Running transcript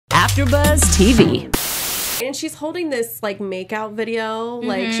AfterBuzz TV. And she's holding this like makeout video,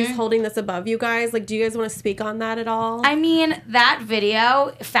 like she's holding this above you guys. Like, do you guys want to speak on that at all? I mean, that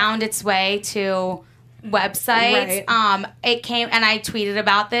video found its way to websites. Right. It came, and I tweeted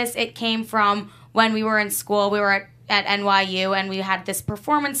about this. It came from when we were in school. We were at NYU, and we had this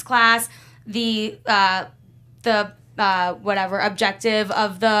performance class. The whatever objective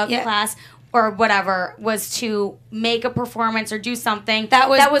of the class or whatever was to make a performance or do something that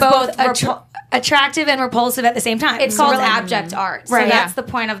was both attractive and repulsive at the same time. It's called abject art. So Right. that's the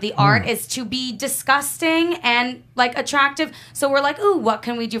point of the art, is to be disgusting and like attractive. So we're like, ooh, what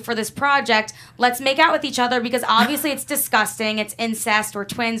can we do for this project? Let's make out with each other, because obviously it's disgusting. It's incest. We're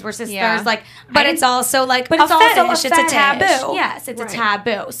twins. We're sisters. Yeah. Like, but it's also like but a it's also fetish. a It's a fetish. taboo. Yes, it's a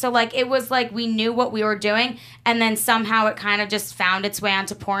taboo. So like it was like we knew what we were doing, and then somehow it kind of just found its way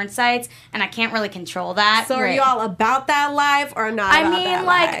onto porn sites, and I can't really control that. So are you all about that life or not? I about mean, that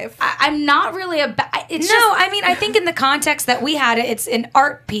like life? I'm not really about. It's No, just, I mean, I think in the context that we had it, it's an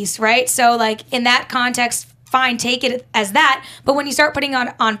art piece, right? So, like, in that context, fine, take it as that. But when you start putting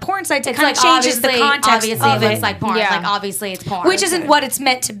on porn sites, it kind of changes the context obviously of it it. looks like porn. Yeah. Like, obviously it's porn. Which isn't what it's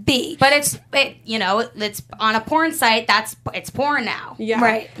meant to be. But it's on a porn site. It's porn now. Yeah.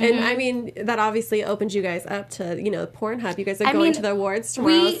 Right. And I mean, that obviously opens you guys up to, Pornhub. You guys are going to the awards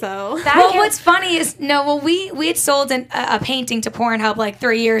tomorrow, so. Well, what's funny is, we had sold a painting to Pornhub like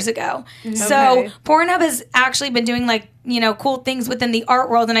 3 years ago. So Pornhub has actually been doing like, cool things within the art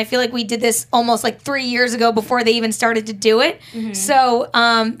world. And I feel like we did this almost like 3 years ago before they even started to do it. So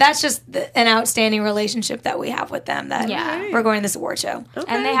that's just an outstanding relationship that we have with them, that we're going to this award show.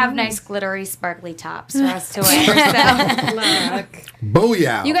 And they have nice glittery, sparkly tops for us to wear. So.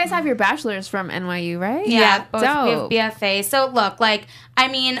 Booyah. You guys have your bachelor's from NYU, right? Yeah, both Dope. we have BFA. So look, like, I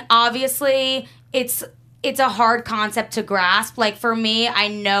mean, obviously it's a hard concept to grasp. Like, for me, I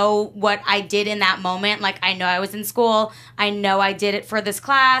know what I did in that moment. Like, I know I was in school. I know I did it for this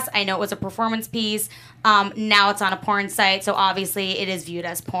class. I know it was a performance piece. Now it's on a porn site, so obviously it is viewed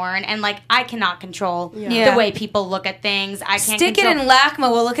as porn. And, like, I cannot control the way people look at things. I can't Stick it in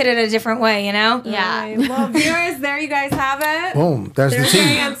LACMA. We'll look at it a different way, Yeah. Right. Well, viewers, there you guys have it. Boom. There's the There's team.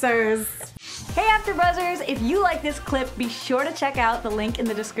 the answers. Hey AfterBuzzers, if you like this clip, be sure to check out the link in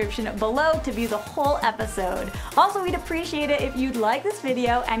the description below to view the whole episode. Also, we'd appreciate it if you'd like this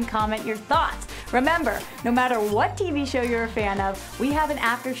video and comment your thoughts. Remember, no matter what TV show you're a fan of, we have an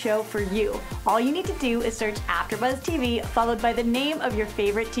after show for you. All you need to do is search AfterBuzz TV followed by the name of your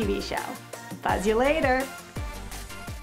favorite TV show. Buzz you later.